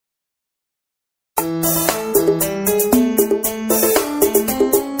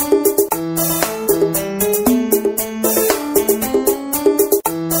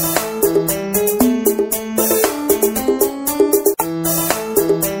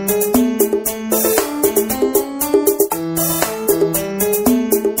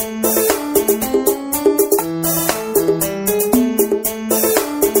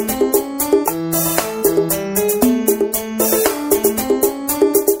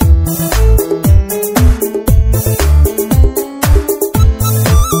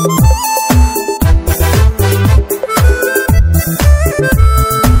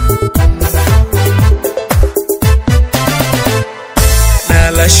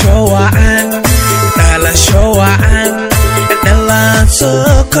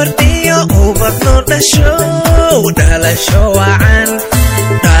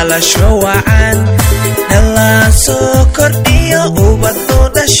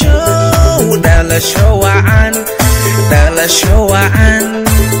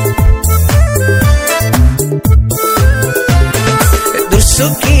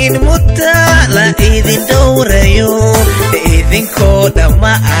dursugiin mudda la idin dhowrayo idinkoo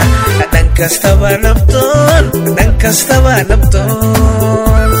dhamma ah dhan kastaba nabdoon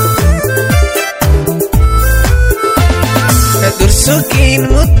dursugiin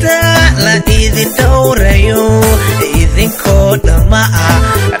mudda la idin dhowrayo idinkoo dhamma ah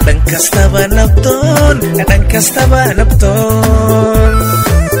dhan kastaba nabdoon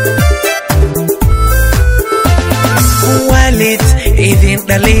waalid idin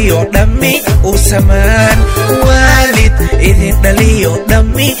dhaliyo dhammi ursamaan waalid idin dhaliyo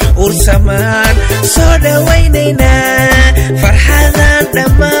dhammi ursamaan soo dhawaynaynaa farxadan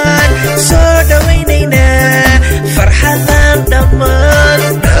dhammaan soo dhawaynaynaa farxadan dhammaan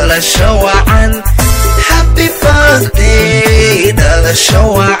dhalasho wacan happy birthday dhalasho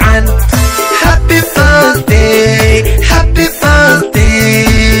wacan happy birthday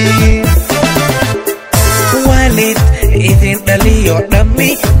waalid idin dhaliyo dhammi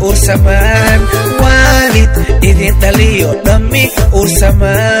ursamaan waalid idin dhaliyo dhammi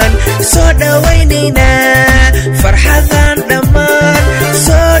ursamaan soo dhawaynaynaa farxadan dhammaan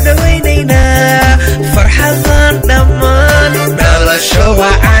soo dhawaynaynaa farxadan dhammaan dhalasho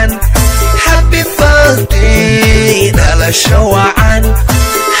wacan happy birthday dhalasho wacan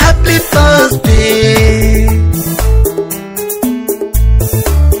happy birthday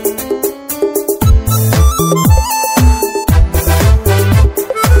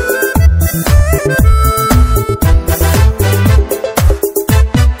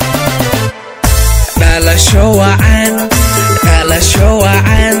dhalasho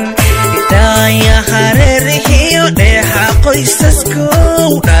wacan daaya hareerihiyo dheexa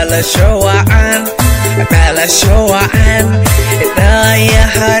qoysaskow dhalasho wacan daaya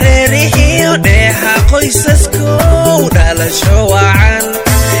hareerihiyo dheexa qoysaskow dhalasho wacan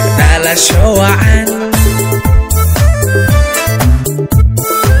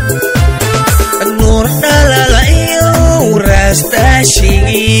nuur dhalala iyo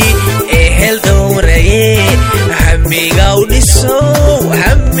raasdaashigii ehel dhowraye hamiga u dhiso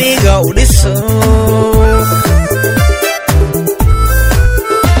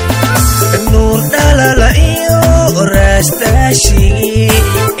nuur dhalala iyo raasdaashigii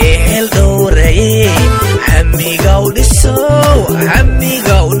ehel dhowraye hamiga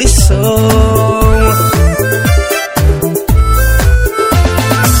u dhiso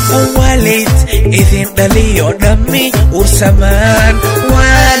waalid idin dhaliyo dhammi ursamaan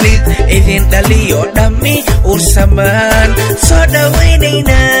waalid idin dhaliyo dhammi ursamaan soo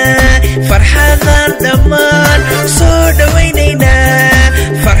dhawaynaynaa farxadan dhammaan soo dhawaynaynaa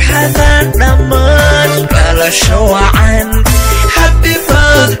farxadan dhammaan dhalasho wacan happy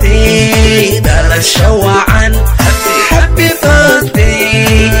birthday dhalasho wacan happy birthday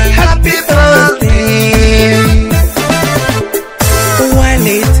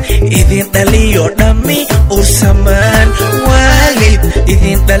waalid idin dhaliyo dhammi ursamaan waalid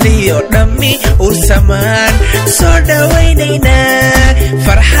idin dhaliyo dhammi ursamaan soo dhawaynaynaa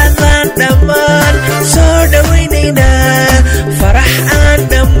farxadan dhammaan soo dhawaynaynaa faraxan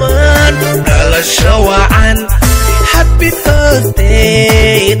dhammaan dhalasho wacan happy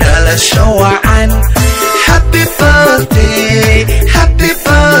birthday dhalasho wacan happy birthday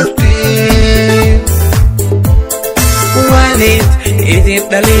waalid idin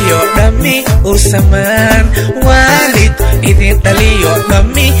dhaliyo dhammi ursamaan waalid idin dhaliyo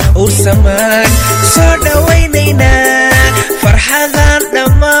dhammi ursamaan soo dhawaynaynaa farxadan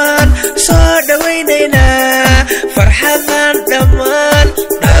dhammaan soo dhawaynaynaa farxadan dhammaan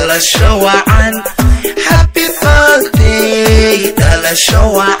dhalasho wacan happy birthday dhalasho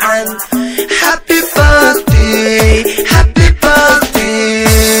wacan happy birthday, happy birthday.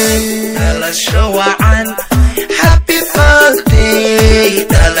 Dhalasho wacan, happy birthday.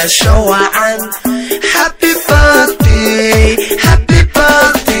 Dhalasho wacan, happy birthday, happy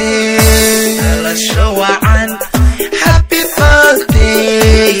birthday. Dhalasho wacan, happy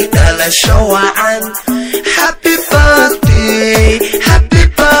birthday. Dhalasho wacan, happy birthday, happy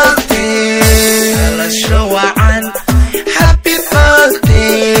birthday. Dhalasho wacan, happy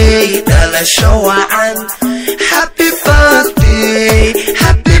birthday. Dhalasho wacan.